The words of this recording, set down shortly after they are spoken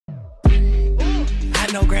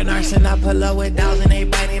Got no grand arson, I pull up with dolls and they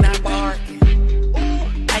biting, I barking.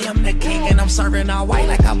 I am the king and I'm serving all white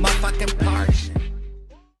like I'm a fucking Parson.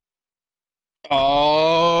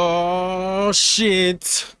 Oh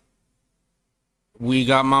shit. We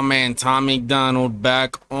got my man Tom MacDonald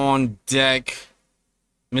back on deck.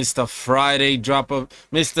 Mr. Friday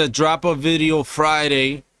Mr. Drop a Video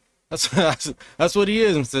Friday. That's what he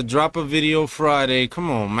is, Mr. Drop a Video Friday.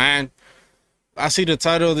 Come on, man. I see the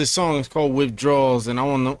title of this song. It's called Withdrawals, and I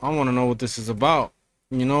want to know what this is about.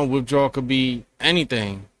 You know, withdrawal could be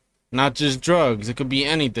anything, not just drugs. It could be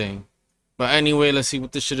anything. But anyway, let's see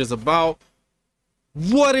what this shit is about.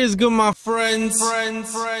 What is good, my friends? What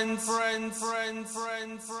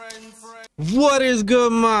is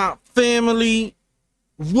good, my family?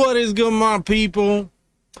 What is good, my people?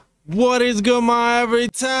 What is good, my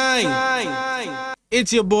everything?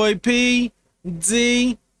 It's your boy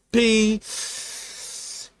PDP,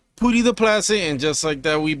 PooTyDaPlacid, and just like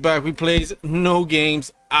that, we back. We plays no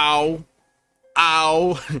games. Ow,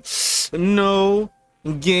 no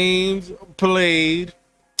games played.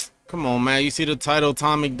 Come on, man. You see the title,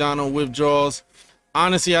 Tom MacDonald, Withdrawals.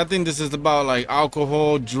 Honestly, I think this is about like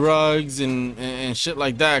alcohol, drugs, and shit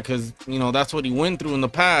like that, because you know that's what he went through in the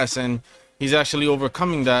past, and he's actually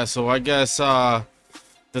overcoming that. So I guess the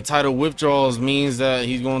title Withdrawals means that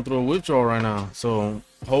he's going through a withdrawal right now. So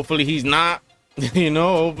hopefully he's not, you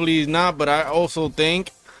know, hopefully he's not. But I also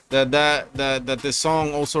think that this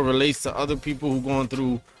song also relates to other people who going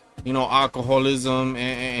through, you know, alcoholism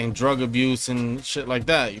and drug abuse and shit like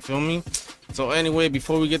that. You feel me? So anyway,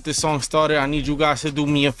 before we get this song started, I need you guys to do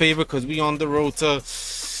me a favor, because we on the road to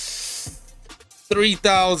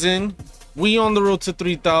 3,000. We on the road to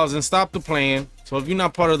 3,000. Stop the playing. So if you're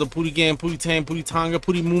not part of the Pooty gang, Pooty Tang, Pooty Tonga,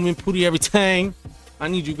 Pooty movement, Pooty everything, I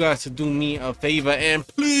need you guys to do me a favor and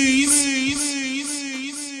please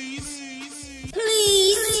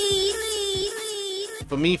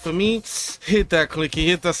for me, hit that clicky,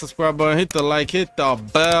 hit that subscribe button, hit the like, hit the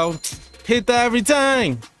bell, hit the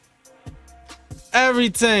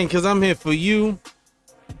everything, because I'm here for you,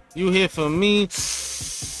 you here for me,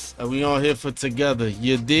 and we all here for together.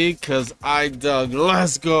 You dig? Because I dug.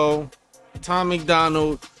 Let's go. Tom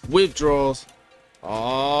MacDonald, Withdrawals.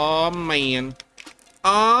 Oh man,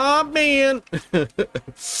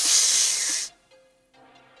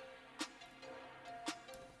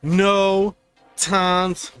 no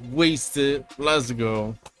time's wasted. Let's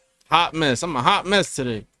go. Hot mess. I'm a hot mess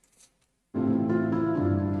today.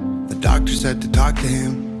 The doctor said to talk to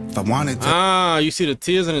him if I wanted to. You see the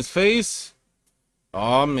tears in his face?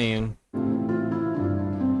 Oh man.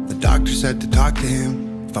 The doctor said to talk to him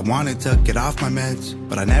if I wanted to get off my meds,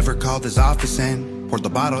 but I never called his office and poured the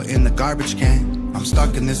bottle in the garbage can. I'm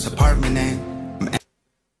stuck in this apartment and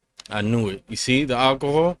I knew it. You see the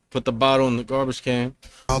alcohol? Put the bottle in the garbage can.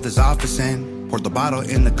 Called his office and poured the bottle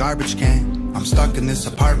in the garbage can. I'm stuck in this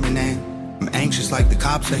apartment and I'm anxious like the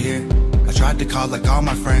cops are here. I tried to call like all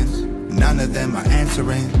my friends, none of them are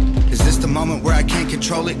answering. Is this the moment where I can't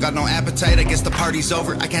control it? Got no appetite, I guess the party's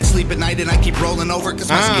over. I can't sleep at night and I keep rolling over, cause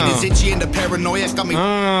my skin is itchy and the paranoia got me.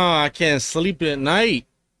 I can't sleep at night.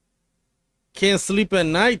 Can't sleep at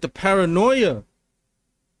night, the paranoia.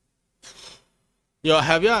 Yo,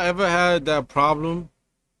 have y'all ever had that problem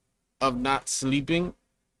of not sleeping?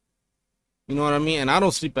 You know what I mean? And I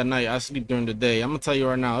don't sleep at night, I sleep during the day. I'm gonna tell you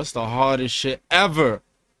right now, it's the hardest shit ever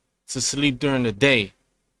to sleep during the day.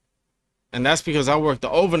 And that's because I work the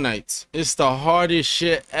overnights. It's the hardest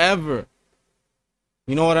shit ever.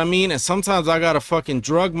 You know what I mean? And sometimes I gotta fucking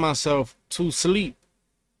drug myself to sleep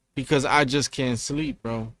because I just can't sleep,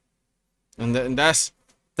 bro. And that's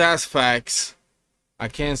facts. I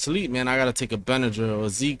can't sleep, man. I gotta take a Benadryl, a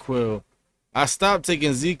Z-Quil. I stopped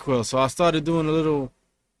taking Z-Quil, so I started doing a little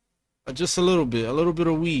bit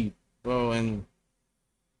of weed, bro, and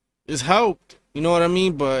it's helped. You know what I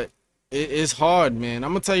mean? But it's hard, man.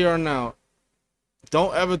 I'm gonna tell you right now,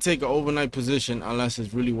 don't ever take an overnight position unless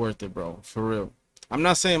it's really worth it, bro. For real. I'm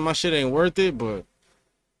not saying my shit ain't worth it, but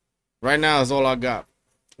right now is all I got.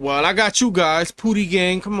 Well, I got you guys, Pooty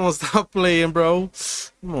gang. Come on, stop playing, bro.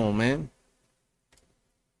 Come on, man.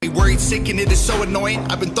 Worried, sick, and it is so annoying.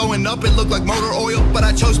 I've been throwing up, it looked like motor oil, but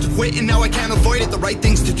I chose to quit and now I can't avoid it. The right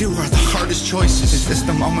things to do are the hardest choices. Is this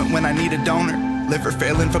the moment when I need a donor? Liver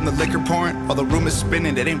failing from the liquor pouring, all the room is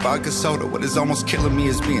spinning, it ain't vodka soda. What is almost killing me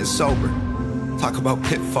is being sober. Talk about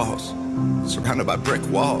pitfalls, surrounded by brick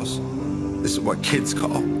walls. This is what kids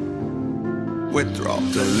call withdrawal.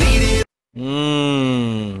 Delete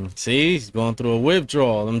it. See, he's going through a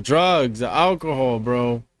withdrawal. Them drugs, the alcohol,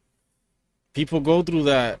 bro. People go through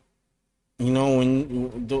that, you know,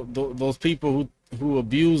 when those people who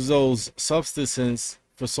abuse those substances,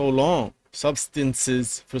 for so long,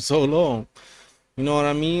 substances for so long. You know what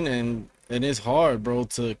I mean? And it's hard, bro,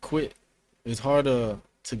 to quit. It's hard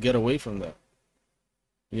to get away from that.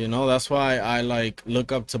 You know, that's why I like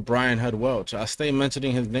look up to Brian Head Welch. I stay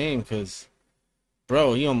mentioning his name because,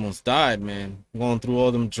 bro, he almost died, man. Going through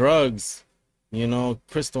all them drugs, you know,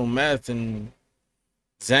 crystal meth and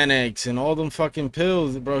Xanax and all them fucking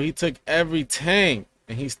pills, bro. He took everything,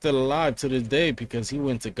 and he's still alive to this day because he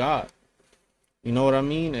went to God. You know what I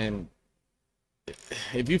mean? And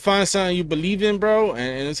if you find something you believe in, bro,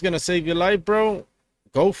 and it's gonna save your life, bro,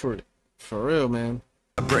 go for it. For real, man.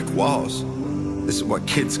 Brick walls. This is what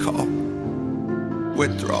kids call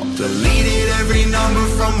withdrawal. Deleted every number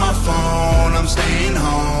from my phone. I'm staying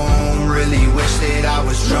home. Really wish that I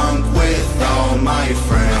was drunk with all my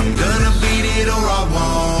friends. I'm gonna beat it or I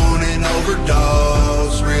won't and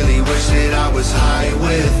overdose. Really wish that I was high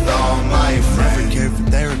with all my friends. Never cared for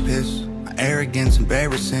therapists. My arrogance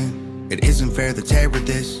embarrassing. It isn't fair to tear with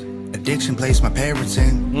this. Addiction placed my parents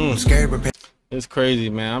in. I'm scared. It's crazy,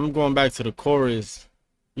 man. I'm going back to the chorus.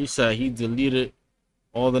 He said he deleted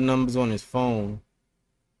all the numbers on his phone,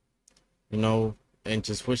 you know, and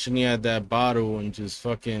just wishing he had that bottle and just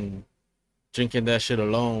fucking drinking that shit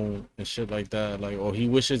alone and shit like that. Like, or he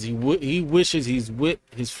wishes he's with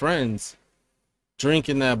his friends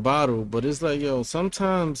drinking that bottle. But it's like, yo,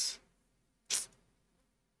 sometimes,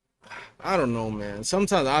 I don't know, man.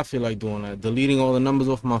 Sometimes I feel like doing that, deleting all the numbers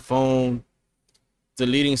off my phone,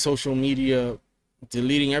 deleting social media,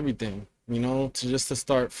 deleting everything, you know, to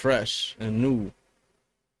start fresh and new.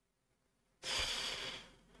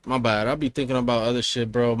 My bad. I'll be thinking about other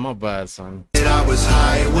shit, bro. My bad, son. I was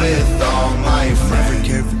high with all my friends. Never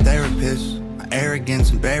cared for therapists. My arrogance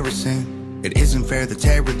embarrassing. It isn't fair to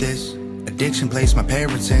tear with this. Addiction placed my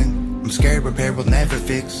parents in. I'm scared repair will never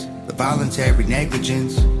fix the voluntary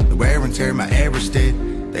negligence, the wear and tear my errors did.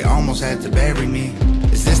 They almost had to bury me.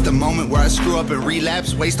 Is this the moment where I screw up and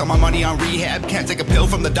relapse? Waste all my money on rehab. Can't take a pill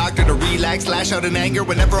from the doctor to relax. Lash out in anger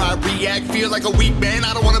whenever I react. Feel like a weak man,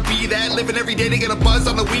 I don't wanna be that. Living every day to get a buzz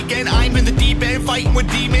on the weekend. I'm in the deep end, fighting with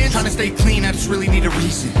demons. Trying to stay clean, I just really need a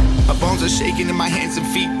reason. My bones are shaking in my hands and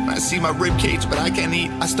feet. I see my rib cage, but I can't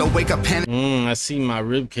eat. I still wake up panic. I see my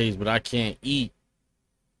rib cage, but I can't eat.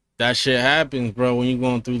 That shit happens, bro, when you're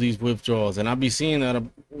going through these withdrawals. And I be seeing that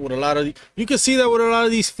with a lot of you can see that with a lot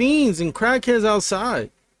of these fiends and crackheads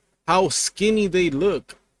outside. How skinny they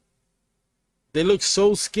look. They look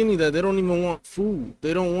so skinny that they don't even want food.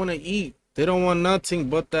 They don't want to eat. They don't want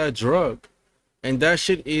nothing but that drug. And that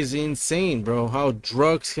shit is insane, bro. How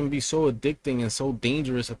drugs can be so addicting and so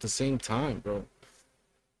dangerous at the same time, bro.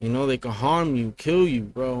 You know, they can harm you, kill you,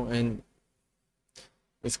 bro. And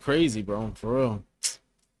it's crazy, bro, for real.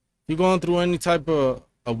 You're going through any type of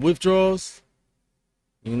withdrawals,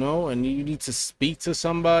 you know, and you need to speak to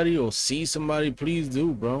somebody or see somebody, please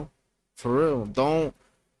do, bro. For real. Don't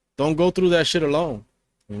go through that shit alone,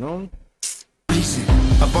 you know?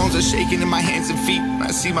 My bones are shaking in my hands and feet.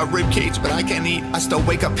 I see my rib cage, but I can't eat. I still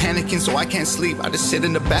wake up panicking, so I can't sleep. I just sit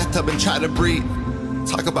in the bathtub and try to breathe.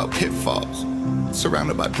 Talk about pitfalls,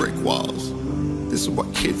 surrounded by brick walls. This is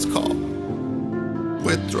what kids call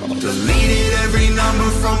withdrawals. Deleted every number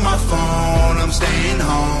from my phone. I'm staying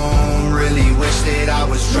home. Really wish that I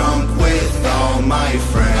was drunk with all my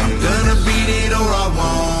friends. I'm gonna beat it or I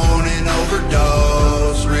won't and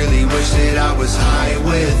overdose. Really wish that I was high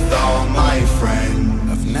with all my friends.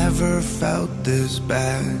 I've never felt this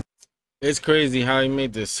bad. It's crazy how he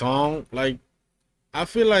made this song. Like, I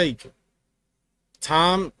feel like,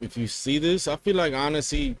 Tom, if you see this, I feel like,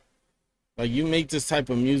 honestly, like, you make this type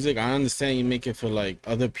of music, I understand you make it for, like,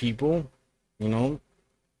 other people, you know?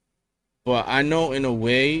 But I know in a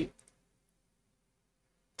way,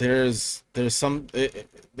 there's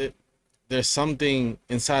something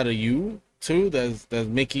inside of you, too, that's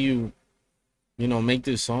making you, you know, make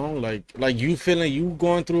this song. Like you feeling you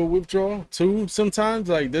going through a withdrawal, too, sometimes.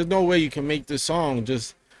 Like, there's no way you can make this song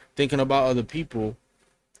just thinking about other people.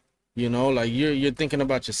 You know, like you're thinking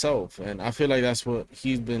about yourself. And I feel like that's what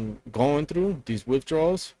he's been going through, these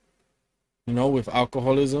withdrawals, you know, with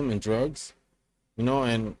alcoholism and drugs, you know,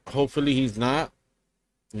 and hopefully he's not,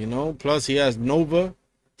 you know. Plus he has Nova.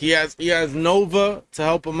 He has Nova to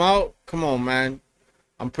help him out. Come on, man.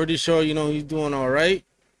 I'm pretty sure, you know, he's doing all right,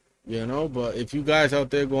 you know. But if you guys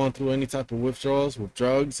out there going through any type of withdrawals with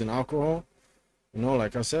drugs and alcohol, you know,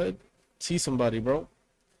 like I said, see somebody, bro.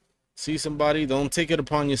 See somebody. Don't take it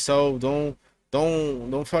upon yourself. Don't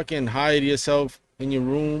fucking hide yourself in your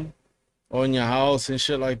room or in your house and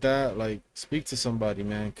shit like that. Like, speak to somebody,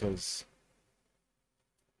 man, because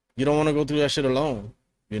you don't want to go through that shit alone.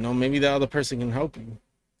 You know, maybe the other person can help you.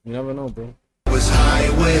 You never know, bro. Was high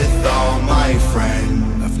with all my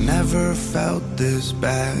friends. I've never felt this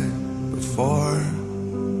bad before.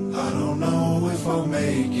 I don't know if I'll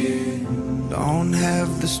make it. Don't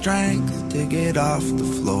have the strength to get off the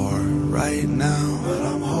floor right now, but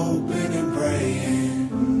I'm hoping and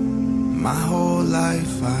praying. My whole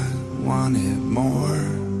life I wanted more.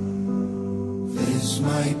 This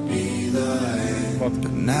might be the end,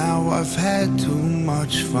 but now I've had too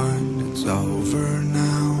much fun. It's over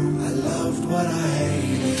now. I loved what I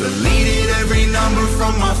hated. Deleted every number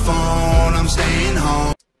from my phone. I'm staying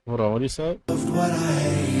home. Hold on, what do you say? Loved what I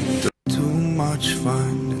hated. Too much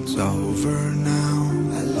fun. It's over now.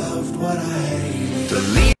 I loved what I hated.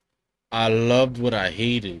 Delete. I loved what I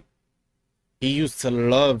hated. He used to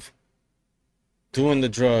love doing the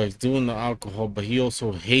drugs, doing the alcohol, but he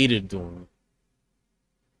also hated doing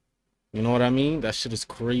it. You know what I mean? That shit is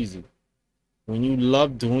crazy. When you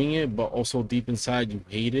love doing it, but also deep inside you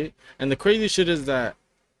hate it. And the crazy shit is that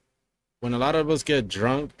when a lot of us get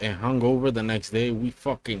drunk and hungover the next day, we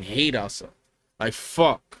fucking hate ourselves. Like,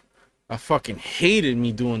 fuck. I fucking hated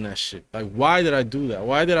me doing that shit. Like, why did I do that?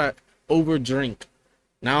 Why did I over drink?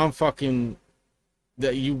 Now I'm fucking...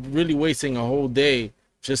 That you really wasting a whole day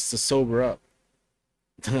just to sober up.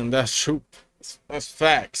 That's true. That's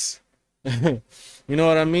facts. You know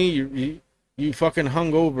what I mean? You fucking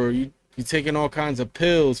hungover. You taking all kinds of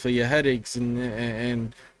pills for your headaches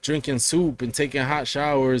and drinking soup and taking hot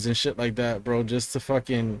showers and shit like that, bro, just to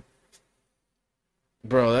fucking...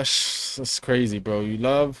 Bro, that's crazy, bro. You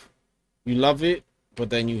love it,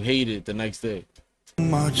 but then you hate it the next day. Too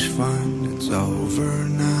much fun, it's over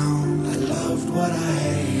now. I loved what I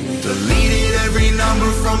hated. Deleted every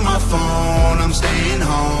number from my phone. I'm staying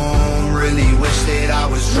home. Really wish that I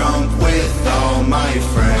was drunk with all my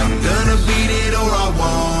friends. I'm gonna beat it or I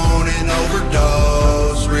won't and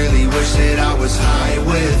overdose. Really wish that I was high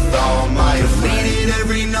with all my friends. Deleted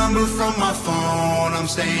every number from my phone. I'm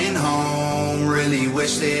staying home. Really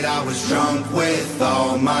wish that I was drunk with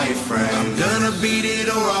all my friends. I'm gonna beat it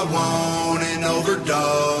or I won't and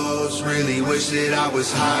overdose. Really wish that I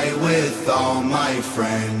was high with all my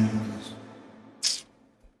friends.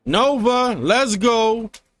 Nova, let's go.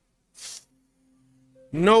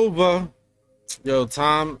 Nova. Yo,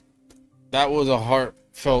 Tom, that was a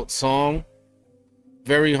heartfelt song.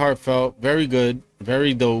 Very heartfelt, very good,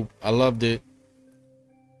 very dope. I loved it.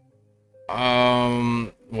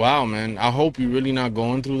 Wow, man. I hope you're really not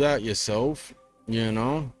going through that yourself, you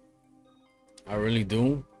know. I really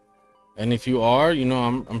do. And if you are, you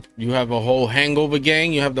know, you have a whole hangover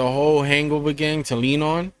gang. You have the whole hangover gang to lean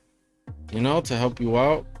on, you know, to help you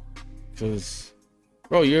out. Because,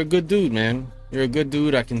 bro, you're a good dude, man. You're a good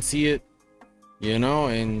dude. I can see it, you know,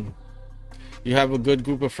 and you have a good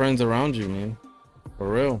group of friends around you, man. For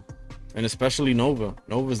real. And especially Nova.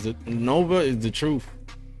 Nova is the truth.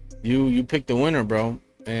 You picked the winner, bro.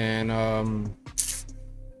 And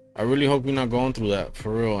I really hope you're not going through that,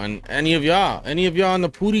 for real. And any of y'all in the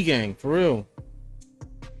Pooty gang, for real.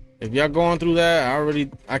 If y'all going through that, I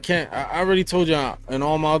already told y'all in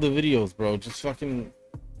all my other videos, bro. Just fucking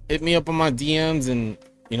hit me up on my DMs and,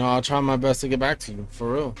 you know, I'll try my best to get back to you,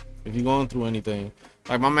 for real. If you're going through anything.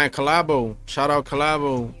 Like my man Collabo, shout out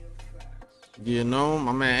Collabo. You know,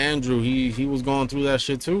 my man Andrew, he was going through that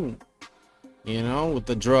shit too. You know, with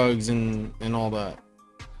the drugs and all that.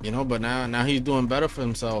 You know, but now he's doing better for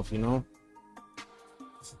himself, you know.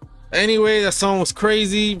 Anyway, that song was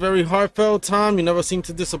crazy, very heartfelt. Tom, you never seem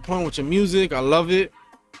to disappoint with your music. I love it.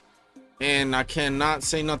 And I cannot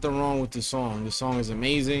say nothing wrong with this song. This song is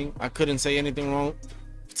amazing. I couldn't say anything wrong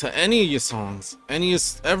to any of your songs.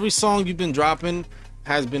 Every song you've been dropping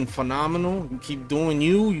has been phenomenal. You keep doing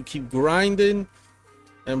you keep grinding.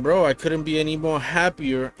 And bro, I couldn't be any more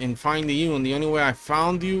happier in finding you. And the only way I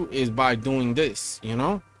found you is by doing this, you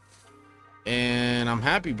know. And I'm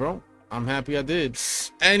happy, bro. I'm happy I did.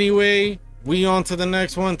 Anyway, we on to the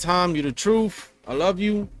next one. Tom, you the truth. I love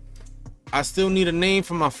you. I still need a name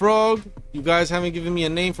for my frog. You guys haven't given me a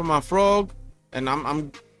name for my frog. And I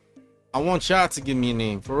want y'all to give me a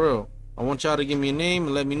name, for real. I want y'all to give me a name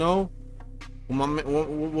and let me know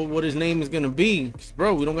what his name is gonna be.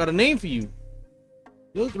 Bro, we don't got a name for you.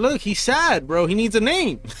 Look, he's sad, bro. He needs a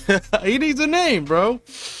name. He needs a name, bro.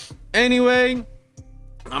 Anyway,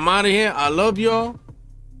 I'm out of here. I love y'all.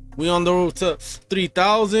 We on the road to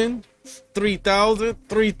 3,000.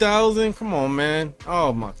 3,000. Come on, man.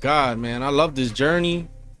 Oh my God, man. I love this journey.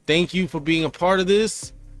 Thank you for being a part of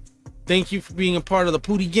this. Thank you for being a part of the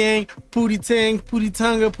Pooty gang, Pooty Tang, Pooty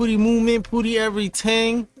Tonga, Pooty movement, Pooty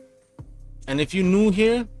everything. And if you're new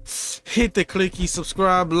here, hit the clicky,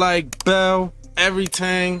 subscribe, like, bell,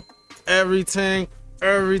 everything.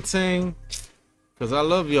 Cause I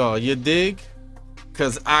love y'all. You dig?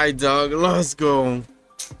 Cause I, dog, let's go.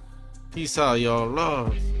 Peace out, y'all.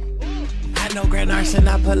 Love. I know Grand Arson,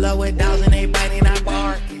 I pull up with dolls and they biting, I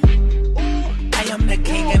barking. I am the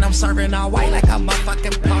king and I'm serving all white like I'm a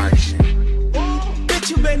fucking Parsian.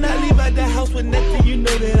 Bitch, you better not leave out the house with nothing, you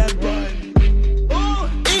know that I brought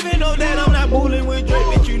it. Even though that I'm not fooling with Drake,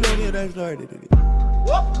 bitch, you know that I started it.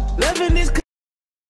 Loving this